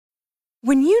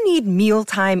When you need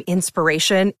mealtime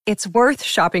inspiration, it's worth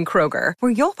shopping Kroger,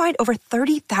 where you'll find over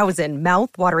 30,000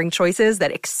 mouth-watering choices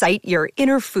that excite your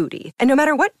inner foodie. And no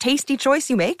matter what tasty choice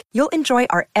you make, you'll enjoy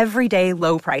our everyday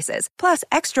low prices, plus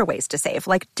extra ways to save,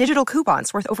 like digital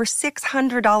coupons worth over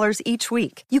 $600 each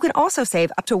week. You can also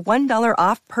save up to $1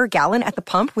 off per gallon at the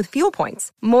pump with fuel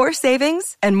points. More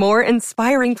savings and more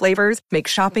inspiring flavors make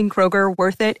shopping Kroger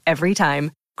worth it every time.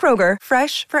 Kroger,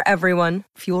 fresh for everyone.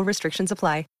 Fuel restrictions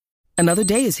apply. Another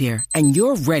day is here, and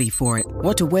you're ready for it.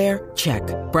 What to wear? Check.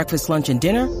 Breakfast, lunch, and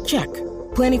dinner? Check.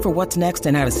 Planning for what's next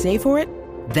and how to save for it?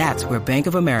 That's where Bank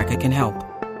of America can help.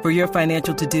 For your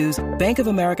financial to-dos, Bank of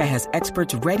America has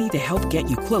experts ready to help get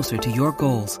you closer to your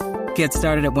goals. Get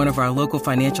started at one of our local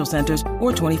financial centers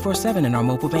or 24/7 in our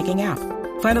mobile banking app.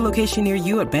 Find a location near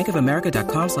you at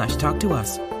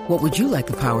bankofamerica.com/talktous. What would you like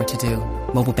the power to do?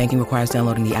 Mobile banking requires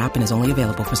downloading the app and is only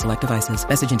available for select devices.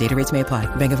 Message and data rates may apply.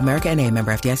 Bank of America N.A.,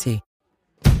 member FDIC.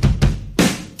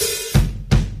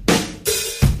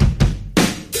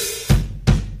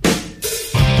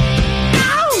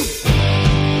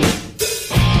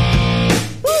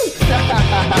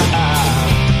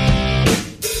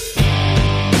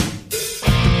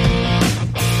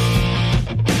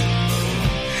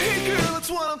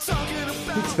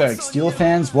 Pittsburgh Steelers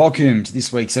fans, welcome to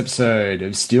this week's episode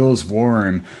of Steelers War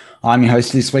Room. I'm your host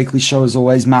of this weekly show, as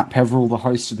always, Matt Peverell, the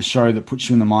host of the show that puts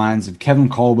you in the minds of Kevin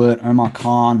Colbert, Omar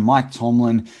Khan, Mike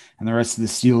Tomlin, and the rest of the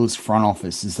Steelers front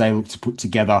office as they look to put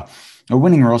together a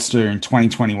winning roster in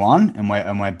 2021, and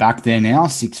we're back there now,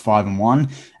 6-5-1,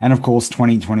 and of course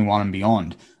 2021 and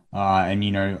beyond.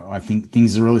 I think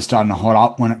things are really starting to hot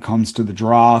up when it comes to the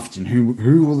draft and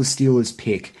who will the Steelers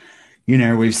pick.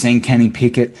 We've seen Kenny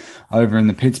Pickett over in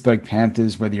the Pittsburgh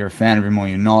Panthers, whether you're a fan of him or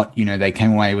you're not. They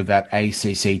came away with that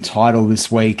ACC title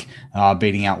this week,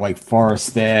 beating out Wake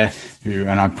Forest there,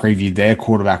 and I previewed their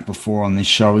quarterback before on this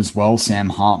show as well, Sam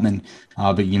Hartman.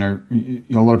 But a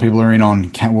lot of people are in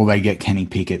on, will they get Kenny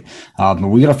Pickett? But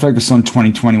we got to focus on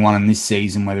 2021 and this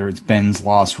season, whether it's Ben's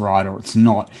last ride or it's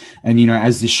not. And,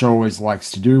 as this show always likes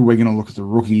to do, we're going to look at the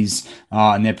rookies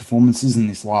and their performances in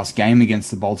this last game against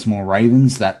the Baltimore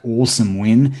Ravens, that awesome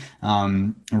win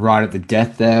right at the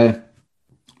death there.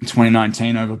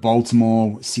 2019 over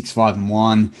Baltimore,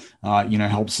 6-5-1,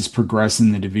 helps us progress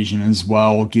in the division as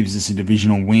well, gives us a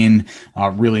divisional win,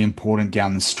 really important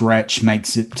down the stretch,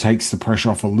 takes the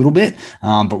pressure off a little bit,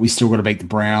 but we still got to beat the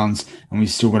Browns and we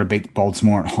still got to beat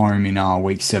Baltimore at home in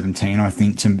week 17, I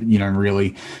think, to,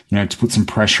 really, to put some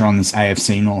pressure on this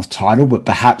AFC North title, but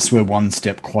perhaps we're one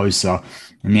step closer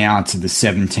now to the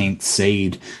 17th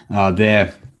seed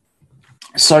there.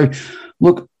 So,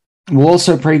 look, we'll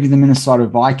also preview the Minnesota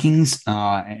Vikings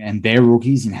and their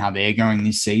rookies and how they're going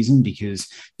this season, because,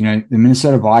 the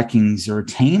Minnesota Vikings are a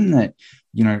team that,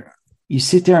 you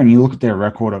sit there and you look at their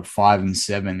record at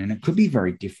 5-7, and it could be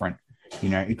very different.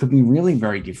 It could be really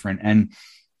very different. And,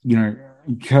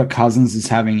 Kirk Cousins is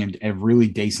having a really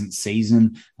decent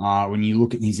season. When you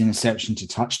look at his interception to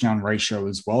touchdown ratio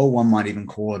as well, one might even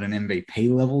call it an MVP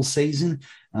level season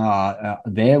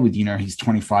there with, his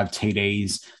 25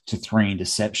 TDs to 3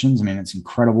 interceptions. I mean, it's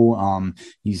incredible.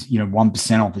 He's,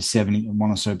 1% off a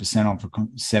 71 or so percent off a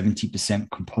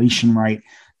 70% completion rate.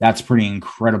 That's pretty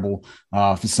incredible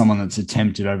for someone that's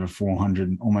attempted over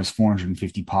 400, almost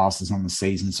 450 passes on the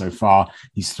season so far.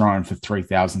 He's thrown for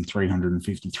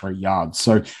 3,353 yards.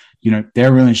 So, they're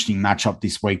a really interesting matchup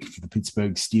this week for the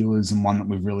Pittsburgh Steelers, and one that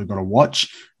we've really got to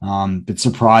watch. But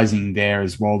surprising there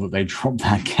as well that they dropped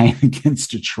that game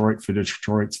against Detroit for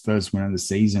Detroit's first win of the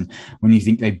season. When you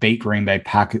think they beat the Green Bay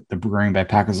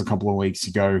Packers a couple of weeks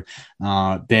ago,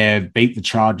 they beat the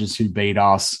Chargers, who beat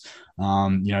us.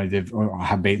 They've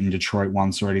have beaten Detroit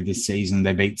once already this season.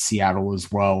 They beat Seattle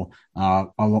as well, a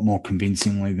lot more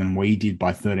convincingly than we did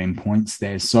by 13 points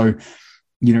there. So,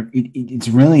 it's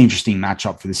a really interesting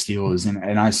matchup for the Steelers.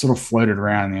 And I sort of floated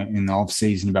around in the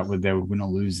offseason about whether they were going to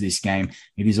lose this game.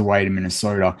 It is away to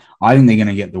Minnesota. I think they're going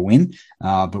to get the win,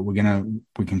 but we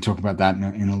can talk about that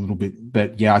in a little bit.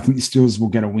 But yeah, I think the Steelers will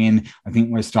get a win. I think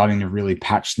we're starting to really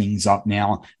patch things up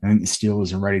now. I think the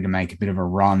Steelers are ready to make a bit of a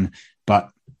run,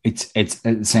 but it's at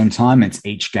the same time, it's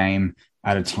each game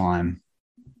at a time.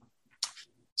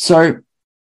 So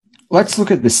let's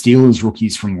look at the Steelers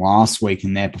rookies from last week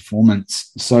and their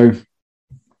performance. So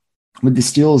with the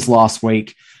Steelers last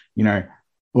week,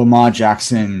 Lamar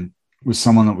Jackson was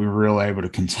someone that we were really able to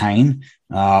contain.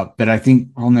 But I think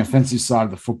on the offensive side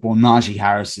of the football, Najee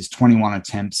Harris is 21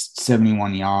 attempts,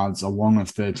 71 yards, a long of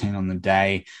 13 on the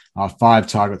day, 5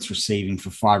 targets receiving for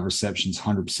 5 receptions,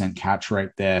 100% catch rate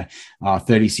there,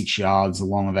 36 yards, a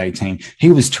long of 18.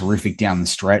 He was terrific down the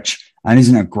stretch. And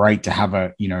isn't it great to have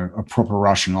a proper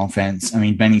rushing offense? I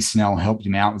mean, Benny Snell helped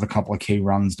him out with a couple of key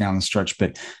runs down the stretch,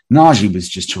 but Najee was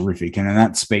just terrific. And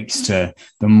that speaks to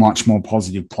the much more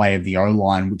positive play of the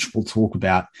O-line, which we'll talk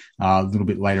about a little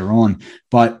bit later on.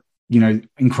 But,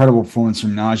 incredible performance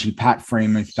from Najee. Pat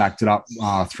Freiermuth backed it up,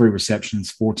 3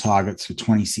 receptions, 4 targets for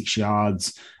 26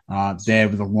 yards there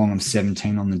with a long of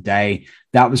 17 on the day.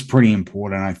 That was pretty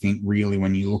important, I think, really,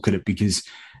 when you look at it, because,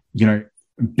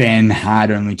 Ben had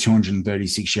only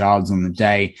 236 yards on the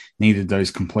day, needed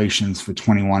those completions for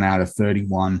 21 out of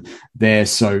 31 there.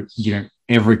 So,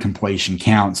 every completion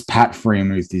counts. Pat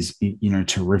Freiermuth is,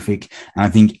 terrific. And I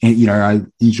think, I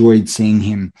enjoyed seeing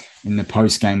him in the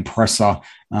post-game presser.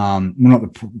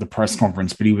 Not the press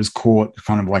conference, but he was caught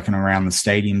kind of like an around the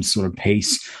stadium sort of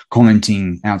piece,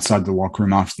 commenting outside the locker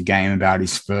room after the game about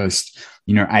his first,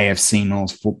 AFC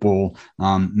North football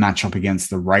matchup against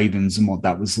the Ravens and what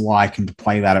that was like, and to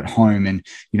play that at home. And,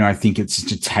 I think it's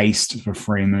just a taste for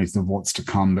Freiermuth of what's to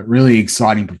come, but really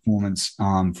exciting performance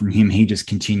from him. He just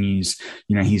continues,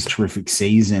 his terrific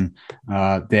season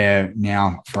there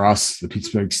now for us, the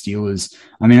Pittsburgh Steelers.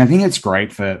 I mean, I think it's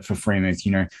great for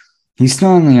Freiermuth, He's still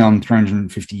only on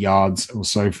 350 yards or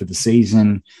so for the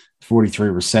season, 43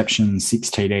 receptions, 6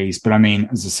 TDs. But I mean,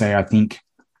 as I say, I think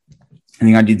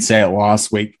I did say it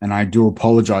last week, and I do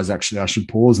apologize. Actually, I should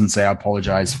pause and say I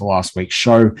apologize for last week's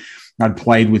show. I'd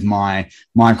played with my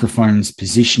microphone's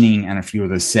positioning and a few of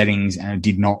the settings, and it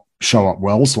did not show up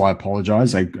well. So I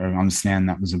apologize. I understand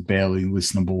that was a barely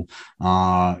listenable,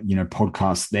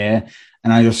 podcast there.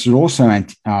 And I should also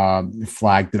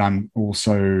flag that I'm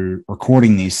also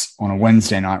recording this on a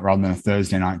Wednesday night rather than a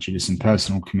Thursday night due to some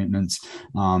personal commitments.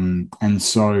 And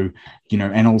so,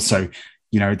 and also,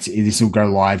 this will go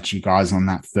live to you guys on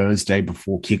that Thursday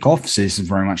before kickoff. So this is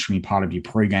very much going to be part of your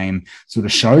pregame sort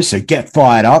of show. So get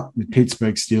fired up. The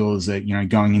Pittsburgh Steelers are,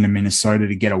 going into Minnesota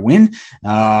to get a win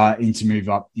and to move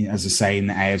up, as I say, in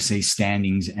the AFC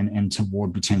standings and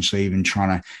toward potentially even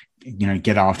trying to,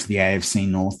 get after the AFC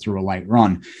North through a late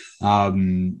run.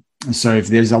 So if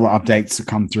there's other updates that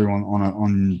come through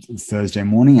on Thursday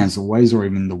morning, as always, or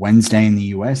even the Wednesday in the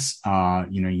US,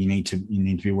 you need to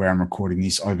be aware I'm recording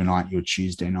this overnight, your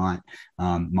Tuesday night,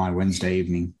 my Wednesday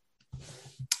evening.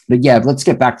 But yeah, let's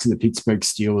get back to the Pittsburgh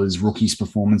Steelers rookies'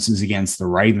 performances against the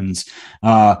Ravens.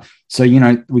 So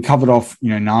we covered off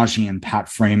Najee and Pat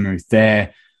Freiermuth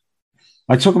there.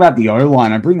 I talk about the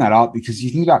O-line. I bring that up because you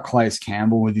think about Calais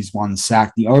Campbell with his 1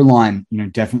 sack. The O-line,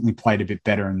 definitely played a bit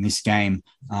better in this game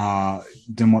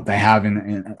than what they have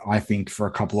in I think, for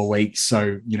a couple of weeks.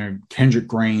 So, Kendrick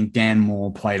Green, Dan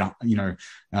Moore played,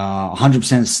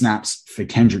 100% of snaps for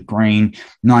Kendrick Green,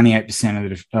 98% of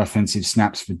the offensive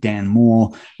snaps for Dan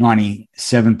Moore, 97%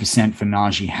 for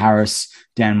Najee Harris.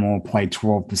 Dan Moore played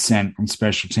 12% on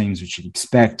special teams, which you'd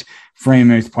expect.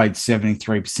 Freiermuth played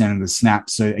 73% of the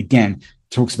snaps. So again,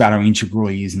 talks about how integral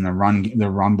he is in the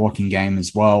run blocking game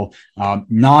as well.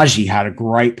 Najee had a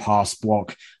great pass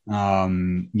block,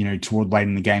 toward late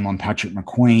in the game on Patrick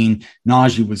McQueen.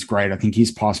 Najee was great. I think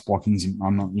his pass blocking is,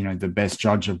 I'm not, the best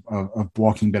judge of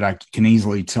blocking, but I can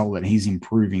easily tell that he's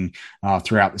improving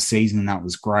throughout the season, and that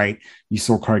was great. You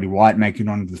saw Cody White make it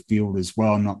onto the field as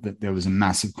well. Not that there was a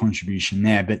massive contribution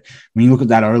there, but when you look at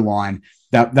that O-line,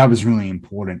 that was really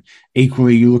important.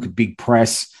 Equally, you look at Big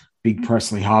Presley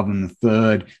Harvin the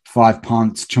third, 5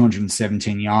 punts,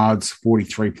 217 yards,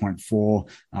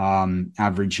 43.4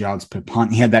 average yards per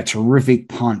punt. He had that terrific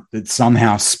punt that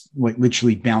somehow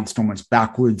literally bounced almost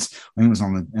backwards. I think it was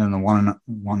on the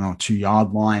 1 or 2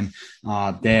 yard line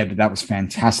there, but that was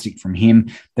fantastic from him.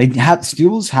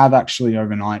 Steelers have actually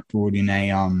overnight brought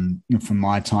in from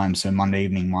my time, so Monday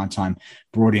evening my time,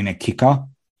 brought in a kicker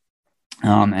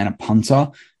and a punter.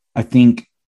 I think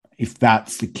if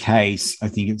that's the case, I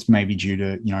think it's maybe due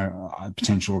to, a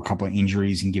couple of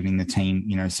injuries and giving the team,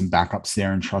 some backups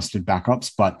there and trusted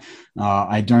backups. But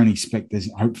I don't expect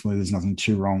hopefully there's nothing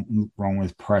too wrong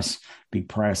with Big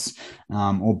Press,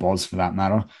 or Boz for that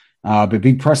matter. But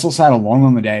Big Press also had a long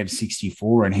on the day of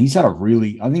 64, and he's had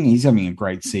I think he's having a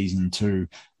great season too.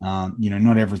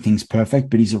 Not everything's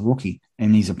perfect, but he's a rookie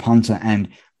and he's a punter, and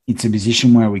it's a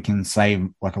position where we can save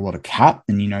like a lot of cap.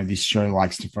 And, this show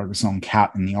likes to focus on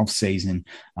cap in the off season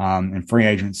and free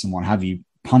agents and what have you.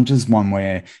 Punters, one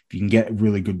where if you can get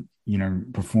really good,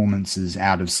 performances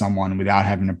out of someone without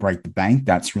having to break the bank,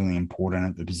 that's really important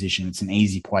at the position. It's an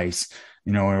easy place,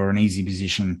 or an easy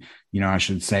position, I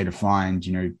should say, to find,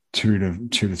 2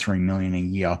 to 3 million a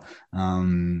year.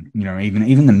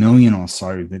 Even the million or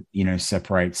so that,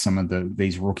 separates some of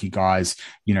these rookie guys,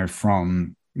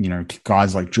 from,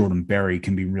 guys like Jordan Berry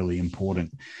can be really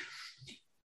important.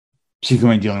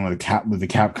 particularly when dealing with the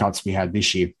cap cuts we had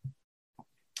this year.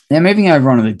 Now, moving over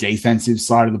onto the defensive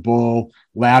side of the ball,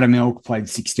 Loudermilk played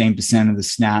 16% of the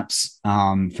snaps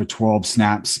for 12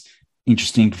 snaps.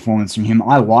 Interesting performance from him.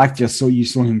 I liked, you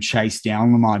saw him chase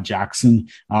down Lamar Jackson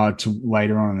to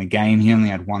later on in the game. He only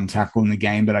had one tackle in the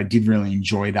game, but I did really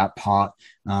enjoy that part,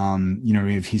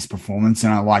 of his performance.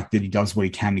 And I like that he does what he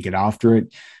can to get after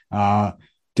it.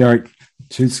 Derek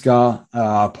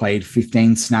Tutska played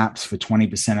 15 snaps for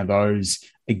 20% of those.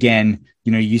 Again,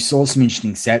 you saw some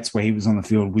interesting sets where he was on the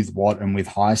field with Watt and with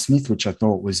Highsmith, which I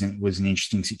thought was an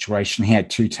interesting situation. He had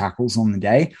 2 tackles on the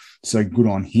day, so good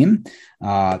on him.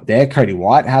 There, Cody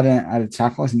White had a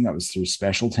tackle. I think that was through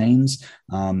special teams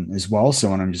as well. So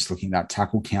when I'm just looking at that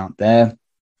tackle count there,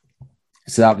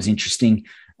 so that was interesting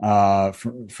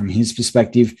from his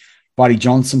perspective. Buddy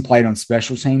Johnson played on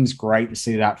special teams. Great to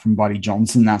see that from Buddy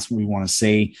Johnson. That's what we want to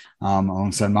see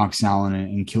alongside Marcus Allen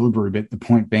and Killebrew. But the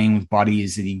point being with Buddy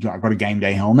is that he got a game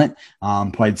day helmet,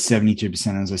 played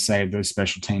 72%, as I say, of those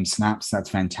special team snaps. That's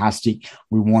fantastic.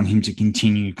 We want him to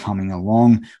continue coming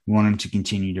along. We want him to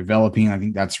continue developing. I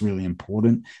think that's really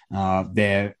important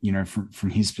there, from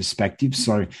his perspective.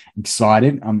 So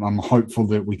excited. I'm hopeful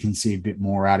that we can see a bit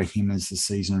more out of him as the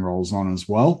season rolls on as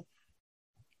well.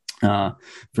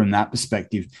 From that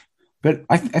perspective. But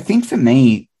I think for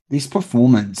me, this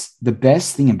performance, the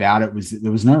best thing about it was that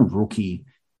there was no rookie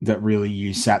that really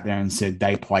you sat there and said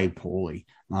they played poorly.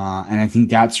 And I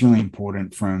think that's really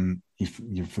important for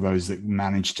those that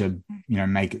managed to,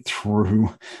 make it through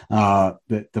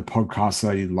the podcast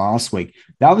that I did last week.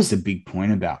 That was the big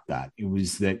point about that. It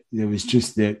was that there was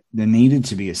just that there needed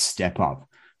to be a step up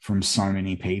from so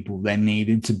many people. There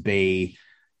needed to be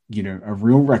a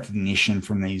real recognition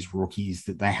from these rookies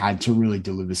that they had to really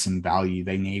deliver some value.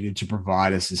 They needed to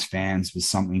provide us as fans with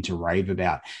something to rave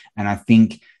about. And I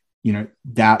think,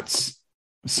 that's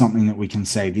something that we can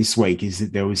say this week is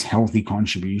that there was healthy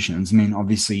contributions. I mean,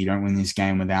 obviously you don't win this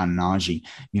game without Najee.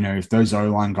 If those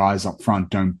O-line guys up front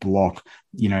don't block,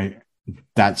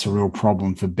 that's a real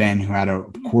problem for Ben, who had a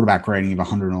quarterback rating of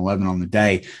 111 on the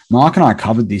day. Mark and I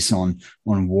covered this on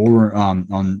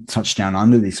Touchdown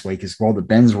Under this week as well, that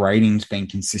Ben's rating's been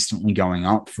consistently going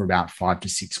up for about 5 to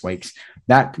 6 weeks.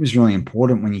 That was really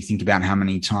important when you think about how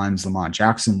many times Lamar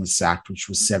Jackson was sacked, which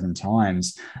was 7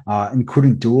 times, and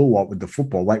couldn't do a lot with the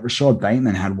football. Like Rashad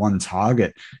Bateman had 1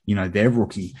 target, their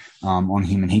rookie on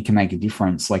him, and he can make a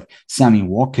difference. Like Sammy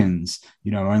Watkins,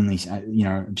 only,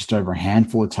 just over a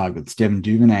handful of targets. Devin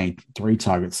Duvernay, 3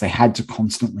 targets. They had to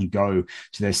constantly go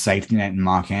to their safety net and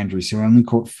Mark Andrews, who only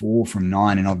caught 4 from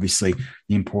 9, and obviously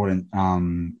the important,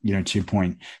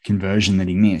 2-point conversion that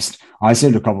he missed. I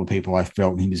said to a couple of people I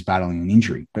felt he was battling an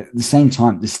injury, but at the same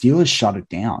time, the Steelers shut it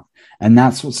down. And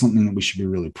that's something that we should be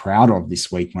really proud of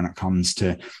this week when it comes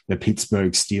to the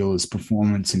Pittsburgh Steelers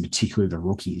performance, and particularly the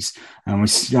rookies. And we're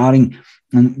starting,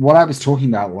 and what I was talking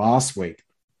about last week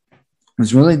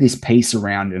was really this piece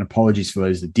around, and apologies for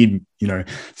those that did,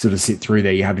 sort of sit through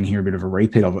there. You haven't heard a bit of a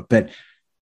repeat of it, but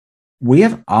we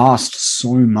have asked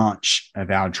so much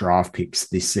of our draft picks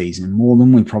this season, more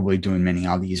than we probably do in many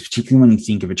other years, particularly when you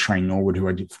think of a Trey Norwood, who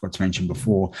I forgot to mention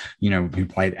before, who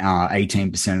played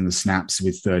 18% of the snaps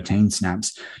with 13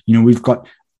 snaps. We've got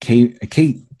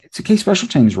it's a key special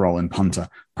teams role in punter.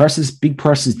 Big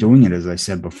Press is doing it, as I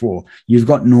said before. You've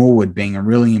got Norwood being a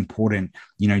really important,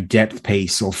 depth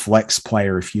piece or flex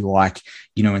player, if you like,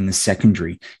 in the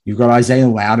secondary. You've got Isaiah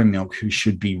Loudermilk, who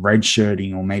should be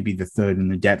redshirting or maybe the third in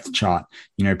the depth chart,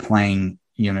 playing,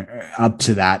 up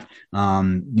to that,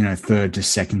 third to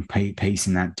second piece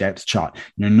in that depth chart.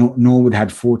 Norwood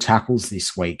had 4 tackles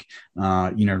this week,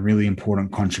 really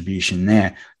important contribution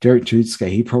there. Derek Tutska,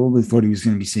 he probably thought he was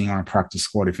going to be sitting on a practice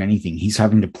squad. If anything, he's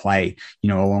having to play,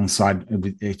 alongside,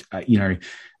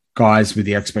 guys with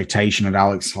the expectation of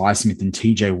Alex Highsmith and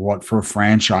TJ Watt for a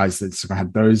franchise that's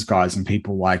had those guys and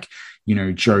people like,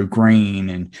 Joe Green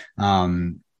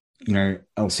and,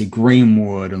 Elsie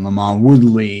Greenwood and Lamar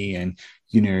Woodley and,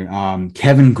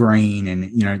 Kevin Green,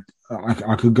 and,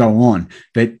 I could go on.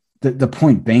 But the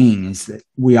point being is that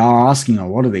we are asking a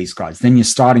lot of these guys. Then your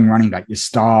starting running back, your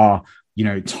star,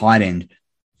 tight end,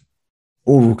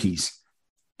 all rookies.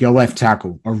 Your left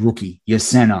tackle, a rookie. Your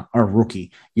center, a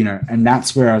rookie. And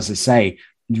that's where, as I say,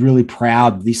 really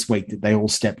proud this week that they all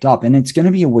stepped up. And it's going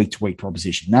to be a week-to-week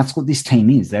proposition. That's what this team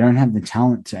is. They don't have the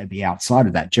talent to be outside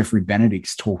of that. Jeffrey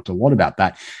Benedict's talked a lot about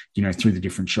that, through the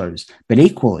different shows. But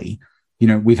equally,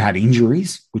 we've had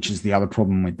injuries, which is the other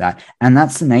problem with that. And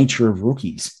that's the nature of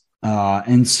rookies.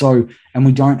 And so And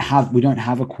we don't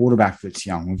have a quarterback that's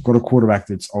young. We've got a quarterback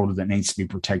that's older that needs to be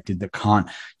protected, that can't,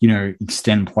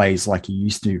 extend plays like he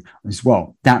used to as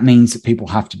well. That means that people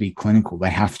have to be clinical. They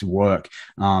have to work,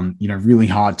 really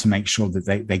hard to make sure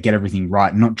that they get everything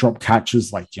right, not drop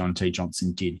catches like Deontay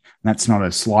Johnson did. And that's not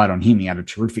a slide on him. He had a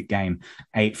terrific game,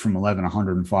 8 from 11,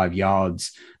 105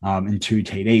 yards, and 2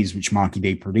 TDs, which Marky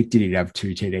D predicted he'd have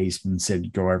 2 TDs and said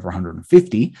he'd go over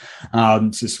 150. So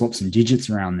swap some digits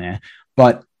around there.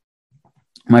 But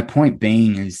my point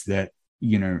being is that,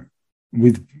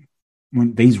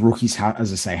 when these rookies,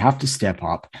 as I say, have to step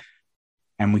up,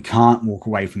 and we can't walk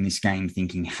away from this game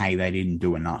thinking, hey, they didn't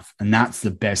do enough. And that's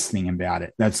the best thing about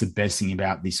it. That's the best thing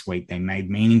about this week. They made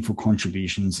meaningful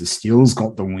contributions. The Steelers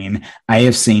got the win.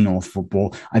 AFC North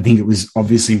football. I think it was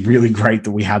obviously really great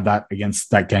that we had that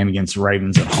game against the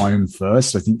Ravens at home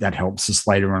first. I think that helps us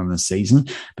later on in the season.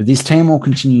 But this team will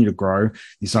continue to grow.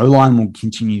 This O-line will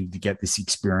continue to get this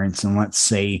experience, and let's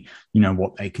see,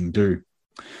 what they can do.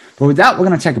 But with that, we're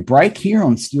going to take a break here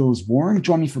on Steelers Warring.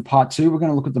 Join me for part 2. We're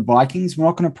going to look at the Vikings. We're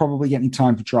not going to probably get any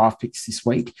time for draft picks this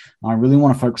week. I really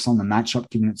want to focus on the matchup,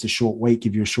 given it's a short week,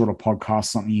 give you a shorter podcast,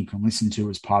 something you can listen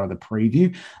to as part of the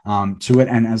preview to it.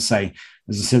 And as I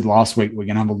said last week, we're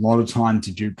going to have a lot of time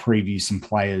to preview some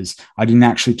players. I didn't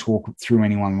actually talk through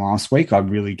anyone last week. I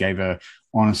really gave a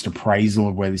honest appraisal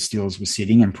of where the Steelers were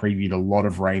sitting and previewed a lot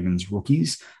of Ravens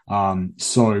rookies.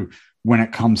 So when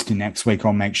it comes to next week,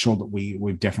 I'll make sure that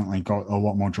we've definitely got a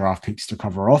lot more draft picks to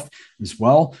cover off as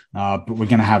well. But we're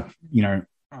going to have,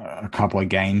 a couple of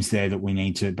games there that we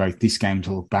need to, both this game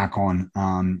to look back on,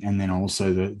 and then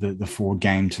also the forward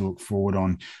game to look forward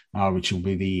on, which will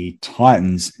be the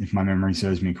Titans, if my memory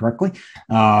serves me correctly.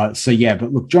 But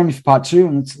look, join me for part 2,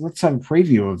 and let's have a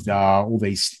preview of all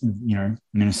these,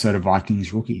 Minnesota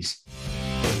Vikings rookies.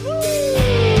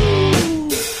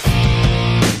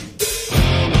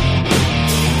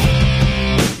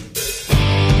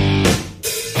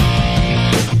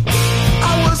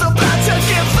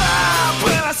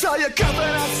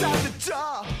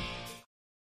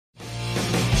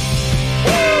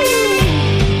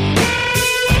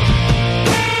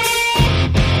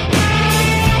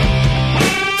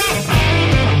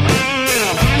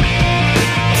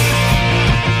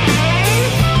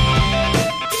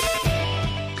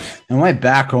 And we're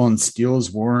back on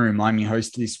Steelers War Room. I'm your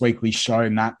host of this weekly show,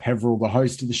 Matt Peverell, the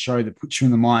host of the show that puts you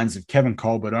in the minds of Kevin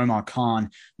Colbert, Omar Khan,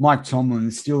 Mike Tomlin,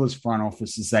 the Steelers front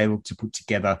office as they look to put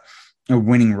together a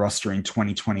winning roster in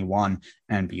 2021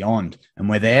 and beyond. And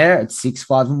we're there at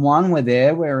 6-5-1. We're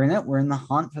there. We're in it. We're in the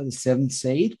hunt for the 7th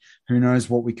seed. Who knows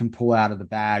what we can pull out of the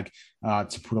bag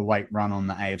to put a late run on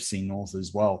the AFC North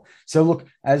as well. So look,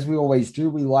 as we always do,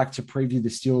 we like to preview the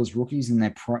Steelers rookies in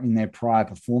their prior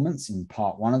performance in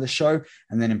part 1 of the show.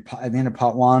 And then at the end of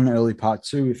part 1, early part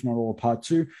 2, if not all of part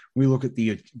 2, we look at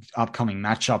the upcoming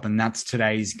matchup. And that's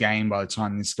today's game by the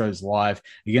time this goes live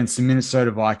against the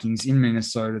Minnesota Vikings in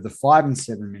Minnesota, the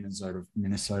 5-7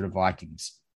 Minnesota Vikings.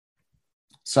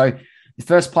 So the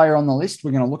first player on the list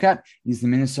we're going to look at is the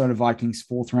Minnesota Vikings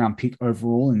 4th round pick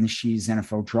overall in this year's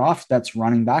NFL draft. That's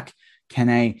running back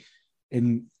Kene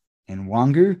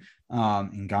Nwangwu,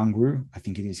 Ngangwu, I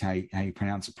think it is how you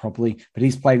pronounce it properly. But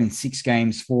he's played in 6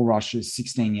 games, 4 rushes,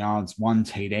 16 yards, 1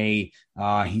 TD.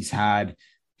 He's had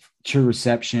 2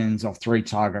 receptions off 3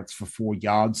 targets for 4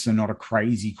 yards, so not a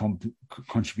crazy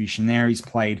contribution there. He's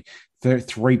played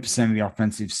 3% of the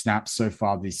offensive snaps so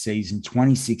far this season,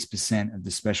 26% of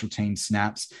the special team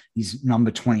snaps. He's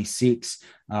number 26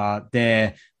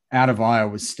 there out of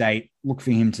Iowa State. Look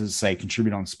for him to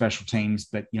contribute on special teams,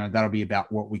 but that'll be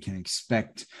about what we can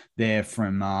expect there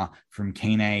from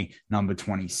Kene, number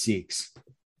 26.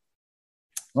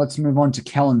 Let's move on to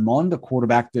Kellen Mond, a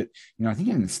quarterback that, I think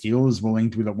even the Steelers were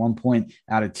linked with at one point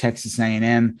out of Texas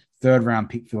A&M, 3rd round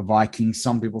pick for the Vikings.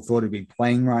 Some people thought he'd be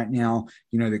playing right now.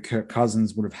 That Kirk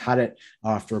Cousins would have had it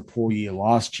after a poor year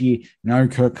last year. No,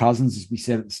 Kirk Cousins, as we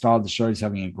said at the start of the show, is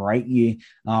having a great year,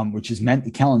 which has meant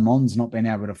that Kellen Mond's not been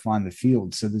able to find the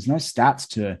field. So there's no stats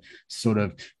to sort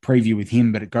of preview with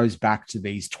him, but it goes back to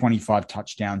these 25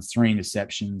 touchdowns, 3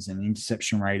 interceptions, and an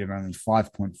interception rate of only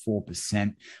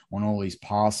 5.4% on all his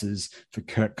passes for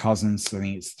Kirk Cousins. So I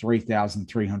think it's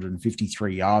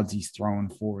 3,353 yards he's thrown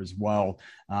for as well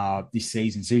this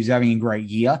season. So he's having a great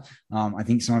year. I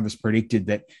think some of us predicted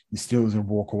that the Steelers would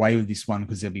walk away with this one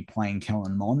because they'll be playing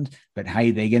Kellen Mond. But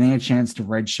hey, they're getting a chance to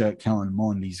redshirt Kellen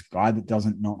Mond. He's a guy that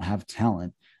doesn't not have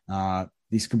talent.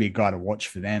 This could be a guy to watch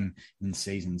for them in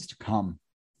seasons to come.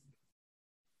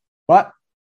 But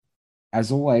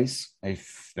as always,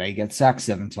 if they get sacked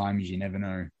 7 times, you never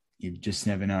know. You just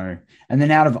never know. And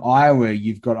then out of Iowa,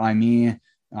 you've got Amir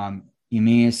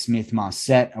Emir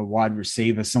Smith-Marset, a wide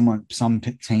receiver. Some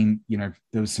team, there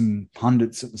was some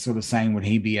pundits that were sort of saying, would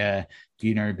he be a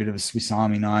bit of a Swiss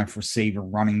Army knife receiver,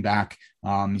 running back?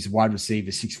 He's a wide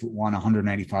receiver, 6'1",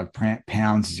 185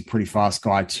 pounds. He's a pretty fast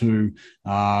guy too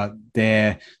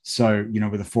there. So,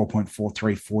 with a 4.43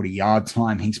 40-yard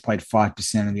time, he's played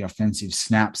 5% of the offensive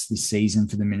snaps this season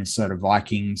for the Minnesota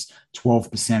Vikings,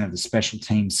 12% of the special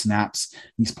team snaps.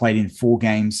 He's played in 4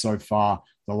 games so far.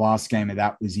 The last game of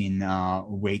that was in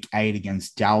week 8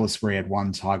 against Dallas, where he had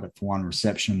 1 target for 1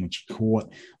 reception, which he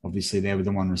caught. Obviously, there with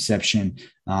the 1 reception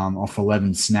off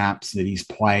 11 snaps that he's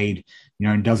played.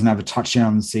 And doesn't have a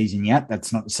touchdown in the season yet.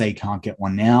 That's not to say he can't get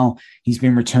one now. He's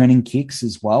been returning kicks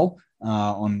as well,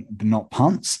 but not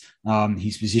punts.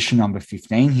 He's position number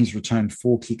 15. He's returned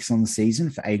 4 kicks on the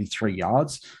season for 83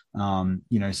 yards.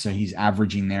 So he's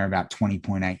averaging there about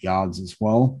 20.8 yards as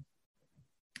well.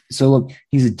 So look,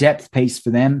 he's a depth piece for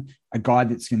them, a guy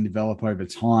that's going to develop over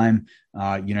time.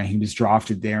 He was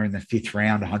drafted there in the 5th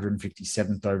round,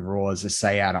 157th overall, as I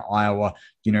say, out of Iowa.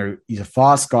 He's a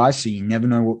fast guy, so you never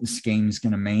know what the scheme is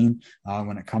going to mean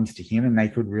when it comes to him. And they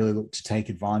could really look to take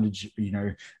advantage,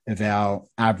 of our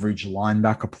average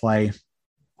linebacker play,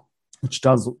 which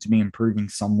does look to be improving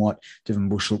somewhat. Devin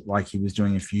Bush looked like he was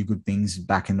doing a few good things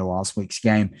back into last week's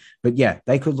game. But yeah,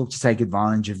 they could look to take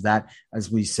advantage of that.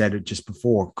 As we said it just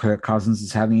before, Kirk Cousins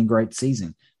is having a great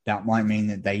season. That might mean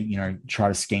that they, try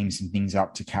to scheme some things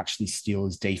up to catch this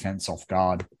Steelers defense off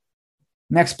guard.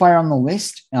 Next player on the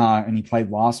list, and he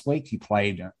played last week. He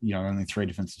played, only 3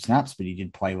 defensive snaps, but he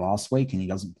did play last week, and he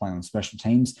doesn't play on special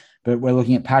teams. But we're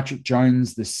looking at Patrick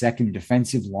Jones, the 2nd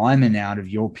defensive lineman out of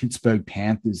your Pittsburgh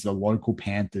Panthers, the local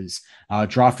Panthers,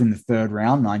 drafted in the 3rd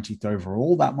round, 90th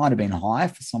overall. That might have been high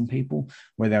for some people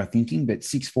where they were thinking, but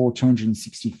 6'4",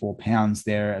 264 pounds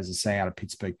there, as I say, out of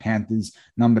Pittsburgh Panthers,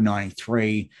 number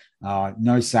 93.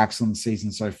 No sacks on the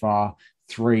season so far.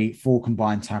 4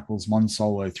 combined tackles, 1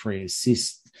 solo, 3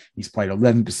 assists. He's played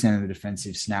 11% of the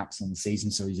defensive snaps on the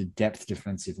season, so he's a depth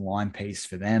defensive line piece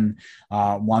for them.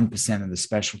 1% of the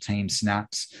special team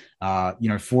snaps.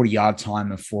 40-yard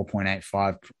time of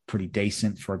 4.85, pretty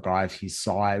decent for a guy of his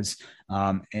size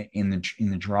in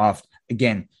the draft.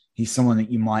 Again, he's someone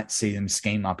that you might see them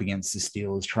scheme up against the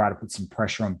Steelers, try to put some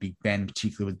pressure on Big Ben,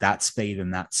 particularly with that speed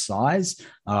and that size.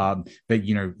 But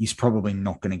he's probably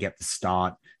not going to get the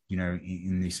start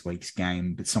in this week's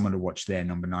game, but someone to watch there,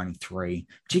 number 93,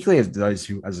 particularly of those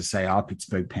who, as I say, are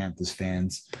Pittsburgh Panthers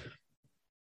fans.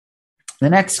 The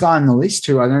next guy on the list,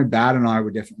 who I know Bad and I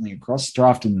were definitely across,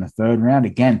 drafted in the 3rd round.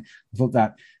 Again, I thought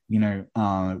that,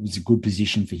 it was a good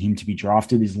position for him to be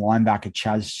drafted, is linebacker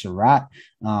Chaz Surratt.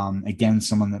 Again,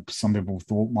 someone that some people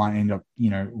thought might end up,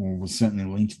 or was certainly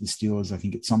linked to the Steelers, I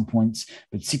think, at some points,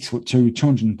 but 6'2",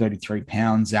 233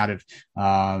 pounds out of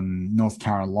North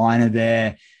Carolina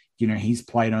there. He's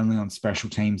played only on special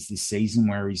teams this season,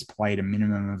 where he's played a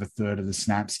minimum of 1/3 of the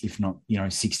snaps, if not,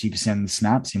 60% of the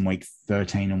snaps in week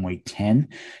 13 and week 10.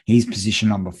 He's position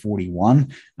number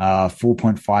 41,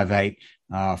 4.58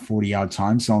 40-yard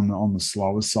time. So on the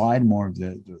slower side, more of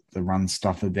the run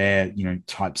stuffer there,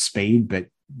 type speed, but,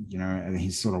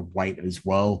 his sort of weight as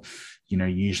well.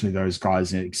 Usually those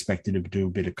guys are expected to do a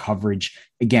bit of coverage.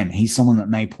 Again, he's someone that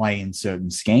may play in certain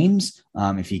schemes.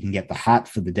 If he can get the hat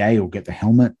for the day or get the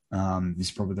helmet,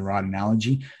 is probably the right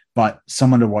analogy. But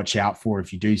someone to watch out for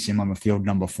if you do see him on the field,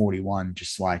 number 41,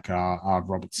 just like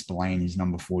Robert Spillane is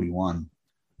number 41.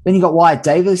 Then you got Wyatt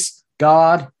Davis,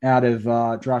 guard, out of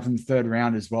draft in the 3rd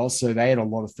round as well. So they had a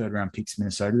lot of 3rd-round picks,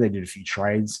 Minnesota. They did a few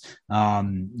trades,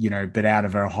 but out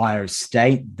of Ohio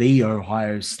State, the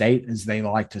Ohio State, as they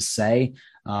like to say,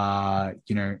 and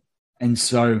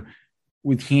so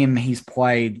with him, he's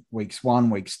played weeks 1,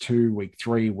 weeks 2, week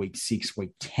 3, week 6,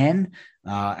 week 10,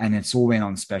 and it's all been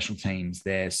on special teams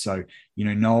there. So,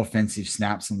 no offensive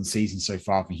snaps on the season so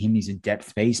far for him. He's a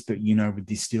depth piece, but, with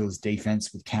this Steelers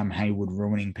defense, with Cam Hayward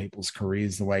ruining people's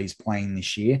careers the way he's playing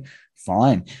this year,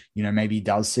 fine. Maybe he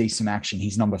does see some action.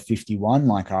 He's number 51,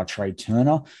 like our Trey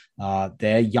Turner.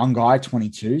 They're young guy,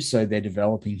 22, so they're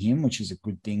developing him, which is a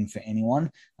good thing for anyone.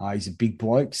 He's a big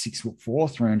bloke, 6'4",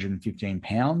 315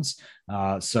 pounds.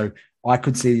 So I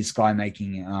could see this guy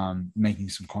making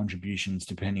some contributions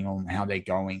depending on how they're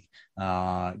going,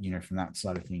 from that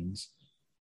side of things.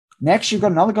 Next, you've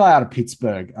got another guy out of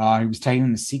Pittsburgh who was taken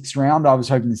in the 6th round. I was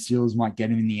hoping the Steelers might get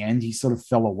him in the end. He sort of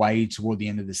fell away toward the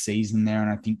end of the season there,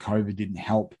 and I think COVID didn't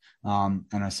help. And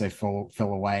I say fell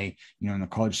away, in the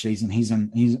college season. He's a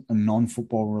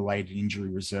non-football related injury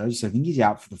reserve, so I think he's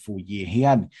out for the full year. He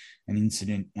had an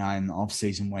incident in the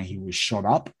off-season where he was shot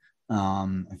up.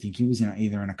 I think he was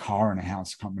either in a car or in a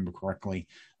house. I can't remember correctly.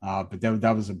 But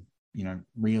that was a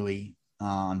really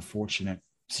unfortunate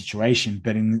situation,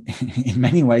 but in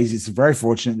many ways, it's very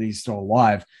fortunate that he's still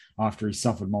alive after he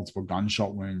suffered multiple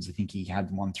gunshot wounds. I think he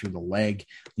had one through the leg.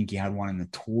 I think he had one in the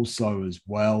torso as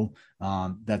well.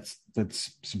 That's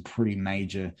some pretty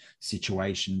major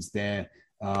situations there.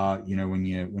 When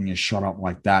you're shot up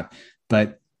like that,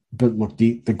 but look,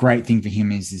 the great thing for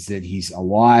him is that he's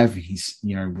alive. He's,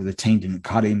 the team didn't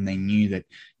cut him. They knew that,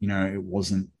 it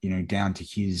wasn't, down to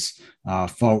his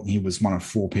fault. He was one of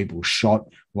 4 people shot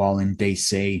while in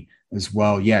DC as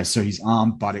well. Yeah. So his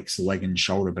arm, buttocks, leg, and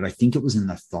shoulder, but I think it was in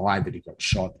the thigh that he got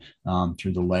shot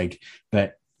through the leg.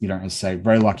 But, as I say,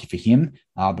 very lucky for him,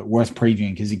 but worth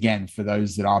previewing because, again, for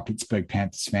those that are Pittsburgh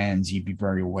Panthers fans, you'd be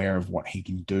very aware of what he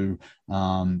can do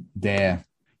there.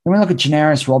 Then we look at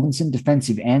Janarius Robinson,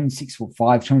 defensive end,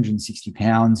 6'5", 260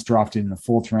 pounds, drafted in the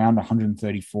 4th round,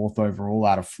 134th overall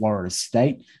out of Florida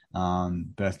State.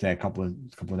 Birthday a couple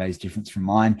of days difference from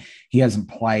mine. He hasn't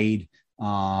played,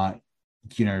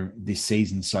 this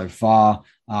season so far.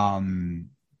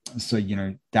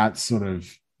 That's sort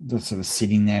of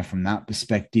sitting there from that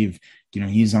perspective.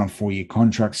 He's on a 4-year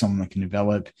contract, someone that can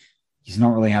develop. He's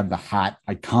not really had the hat.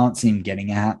 I can't see him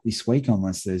getting a hat this week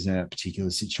unless there's a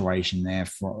particular situation there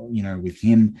for, with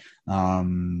him.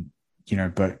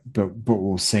 But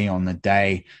we'll see on the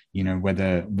day,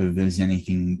 whether there's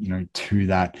anything, to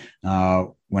that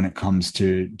when it comes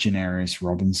to Janarius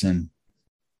Robinson.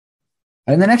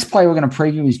 And the next player we're going to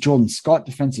preview is Jordan Scott,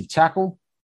 defensive tackle.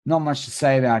 Not much to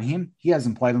say about him. He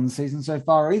hasn't played on the season so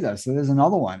far either. So there's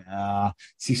another one.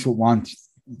 6'1",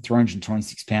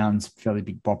 326 pounds, fairly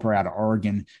big bopper out of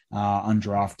Oregon,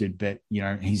 undrafted, but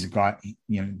he's a guy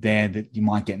there that you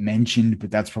might get mentioned,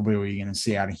 but that's probably what you're going to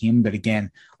see out of him. But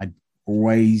again, I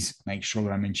always make sure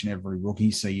that I mention every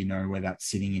rookie so you know where that's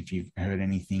sitting if you've heard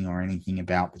anything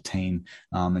about the team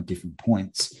at different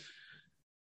points.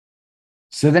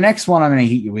 So the next one I'm going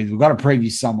to hit you with, we've got to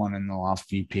preview someone in the last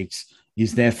few picks.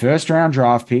 Is their 1st round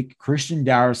draft pick, Christian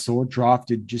Darrisaw,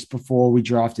 drafted just before we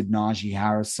drafted Najee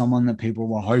Harris, someone that people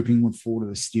were hoping would fall to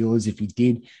the Steelers. If he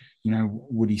did,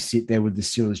 would he sit there with the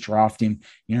Steelers draft him?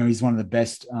 He's one of the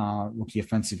best rookie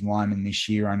offensive linemen this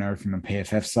year. I know from a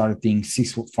PFF side of things,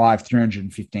 6'5",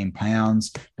 315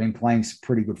 pounds, been playing some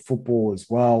pretty good football as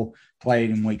well. Played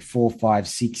in week 4, 5,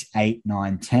 6, 8,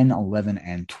 9, 10, 11,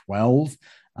 and 12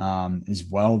 as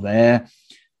well there.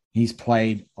 He's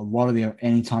played a lot of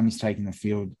anytime he's taken the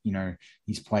field,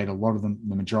 he's played a lot of the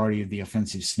majority of the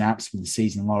offensive snaps with a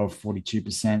season low of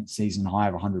 42%, season high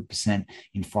of 100%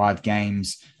 in 5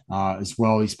 games as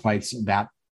well. He's played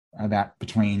about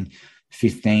between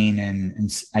 15 and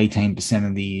 18%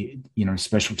 of the,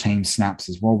 special team snaps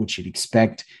as well, which you'd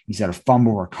expect. He's had a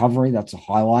fumble recovery. That's a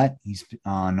highlight. He's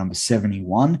number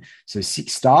 71. So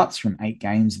 6 starts from 8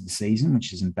 games of the season,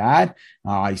 which isn't bad.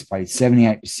 He's played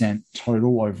 78%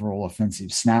 total overall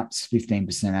offensive snaps,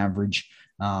 15% average,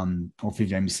 or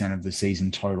 15% of the season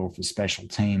total for special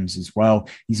teams as well.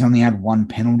 He's only had 1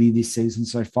 penalty this season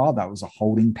so far. That was a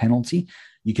holding penalty.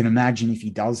 You can imagine if he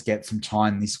does get some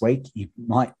time this week, he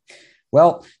might.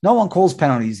 Well, no one calls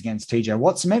penalties against TJ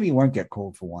Watt, so maybe he won't get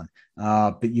called for one.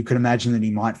 But you could imagine that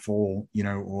he might fall,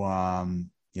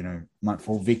 might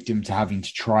fall victim to having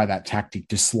to try that tactic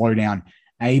to slow down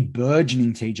a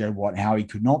burgeoning TJ Watt. How he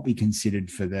could not be considered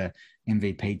for the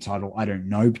MVP title, I don't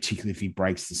know, particularly if he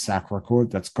breaks the sack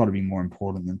record. That's got to be more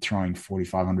important than throwing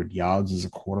 4,500 yards as a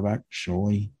quarterback,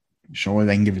 surely. Sure,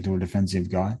 they can give it to a defensive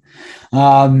guy.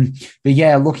 But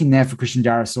yeah, looking there for Christian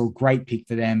Darrisaw, great pick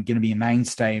for them. Going to be a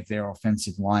mainstay of their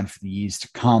offensive line for the years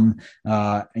to come.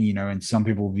 And some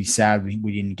people will be sad we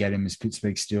didn't get him as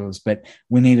Pittsburgh Steelers, but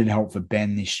we needed help for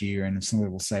Ben this year. And some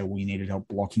people say we needed help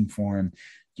blocking for him.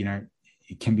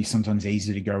 It can be sometimes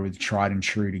easy to go with tried and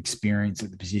true experience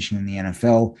at the position in the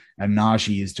NFL. And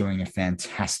Najee is doing a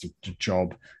fantastic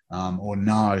job, or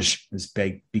Naj, as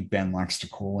Big Ben likes to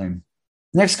call him.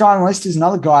 Next guy on the list is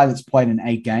another guy that's played in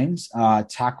 8 games,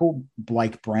 tackle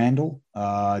Blake Brandel,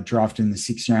 drafted in the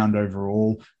 6th round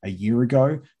overall a year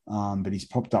ago. But he's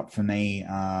popped up for me,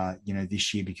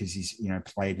 this year because he's,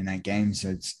 played in 8 games.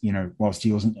 So it's, whilst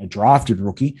he wasn't a drafted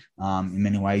rookie, in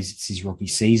many ways it's his rookie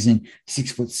season.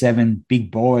 6'7",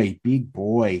 big boy,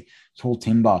 tall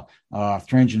timber,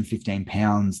 315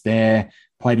 pounds there.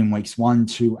 Played in weeks 1,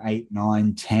 2, 8,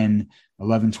 9, 10,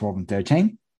 11, 12, and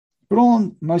 13.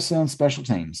 But mostly on special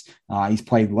teams. He's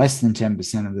played less than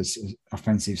 10% of the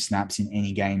offensive snaps in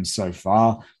any game so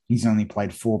far. He's only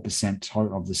played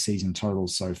 4% of the season total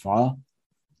so far.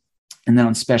 And then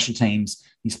on special teams,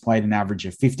 he's played an average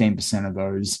of 15% of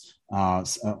those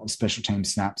special team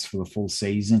snaps for the full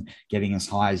season, getting as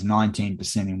high as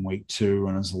 19% in week 2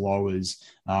 and as low as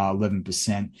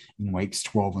 11% in weeks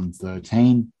 12 and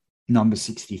 13. Number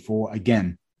 64,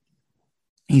 again,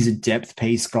 he's a depth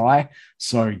piece guy.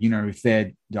 So, if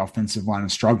the offensive line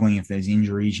is struggling, if there's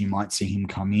injuries, you might see him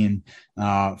come in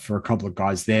for a couple of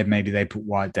guys there. Maybe they put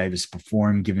Wyatt Davis before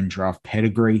him, given draft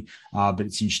pedigree. But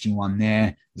it's an interesting one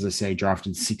there. As I say,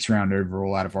 drafted 6th round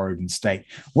overall out of Oregon State.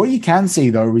 What you can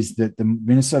see, though, is that the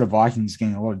Minnesota Vikings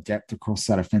getting a lot of depth across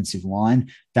that offensive line.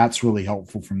 That's really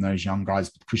helpful from those young guys.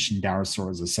 Christian Darrisaw,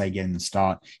 as I say, getting the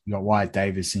start. You got Wyatt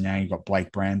Davis in there. You got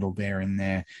Blake Brandel there in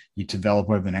there. You develop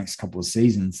over the next couple of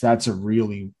seasons. That's a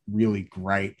really, really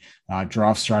great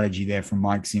draft strategy there from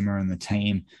Mike Zimmer and the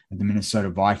team at the Minnesota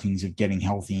Vikings of getting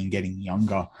healthy and getting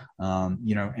younger,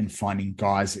 and finding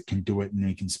guys that can do it and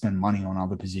who can spend money on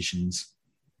other positions.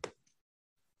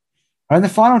 And the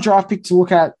final draft pick to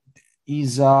look at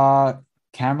is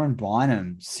Cameron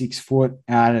Bynum, 6 foot,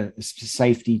 out of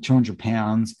safety, 200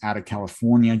 pounds, out of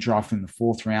California, drafted in the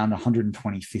 4th round,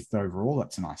 125th overall.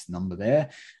 That's a nice number there.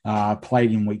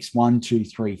 Played in weeks 1, 2,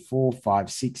 3, 4,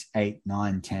 5, 6, 8,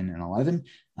 9, 10, and 11.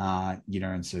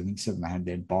 And so I think 7 they had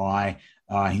their bye.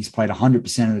 He's played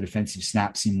 100% of the defensive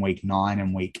snaps in week 9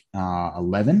 and week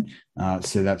 11.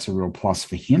 So that's a real plus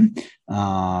for him.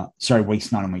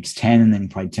 Weeks 9 and weeks 10, and then he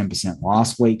played 10%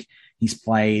 last week. He's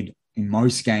played in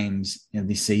most games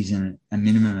this season a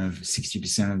minimum of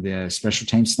 60% of the special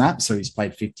team snaps. So he's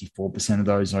played 54% of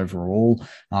those overall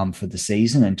for the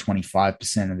season and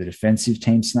 25% of the defensive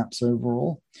team snaps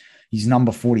overall. He's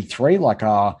number 43, like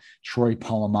Troy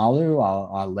Polamalu,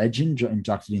 our legend,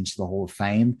 inducted into the Hall of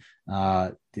Fame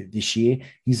this year.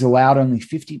 He's allowed only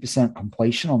 50%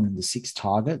 completion on the 6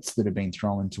 targets that have been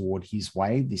thrown toward his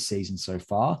way this season so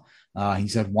far.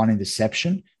 He's had 1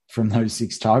 interception from those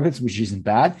 6 targets, which isn't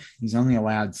bad. He's only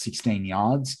allowed 16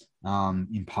 yards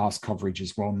in pass coverage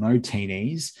as well. No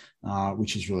TDs,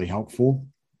 which is really helpful.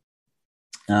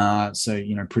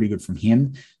 Pretty good from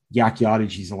him. Yak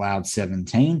yardage, he's allowed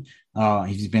 17.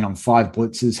 He's been on 5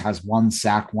 blitzes, has 1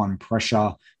 sack, 1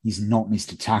 pressure. He's not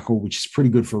missed a tackle, which is pretty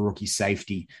good for a rookie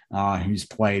safety who's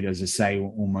played, as I say,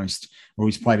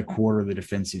 he's played a quarter of the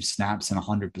defensive snaps and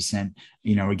 100%,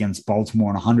 against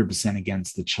Baltimore and 100%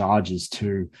 against the Chargers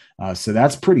too. So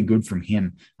that's pretty good from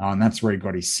him. And that's where he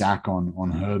got his sack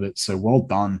on Herbert. So well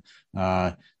done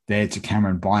there to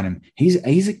Cameron Bynum.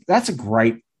 That's a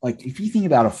great, like, if you think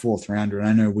about a 4th rounder, and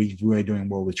I know we're doing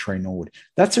well with Trey Norwood,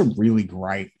 that's a really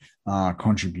great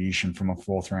contribution from a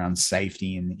 4th round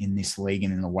safety in this league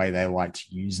and in the way they like to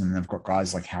use them. They've got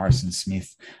guys like Harrison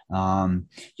Smith, and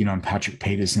Patrick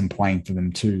Peterson playing for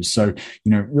them too. So,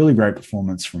 really great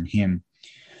performance from him.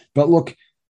 But look,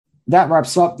 that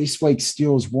wraps up this week's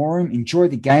Steelers War Room. Enjoy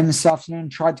the game this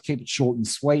afternoon. Tried to keep it short and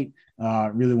sweet.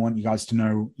 Really want you guys to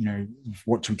know,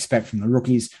 what to expect from the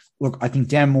rookies. Look, I think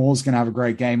Dan Moore's going to have a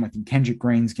great game. I think Kendrick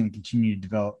Green's going to continue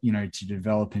to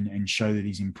develop, and show that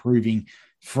he's improving.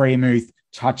 Freemuth,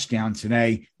 touchdown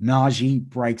today. Najee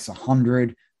breaks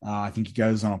 100. I think he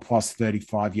goes on a plus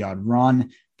 35-yard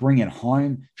run. Bring it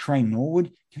home. Trey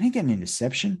Norwood, can he get an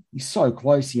interception? He's so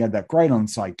close. He had that great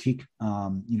onside kick,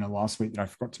 last week that I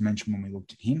forgot to mention when we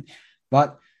looked at him.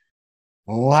 But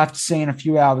we'll have to see in a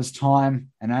few hours'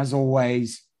 time. And as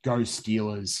always, go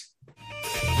Steelers.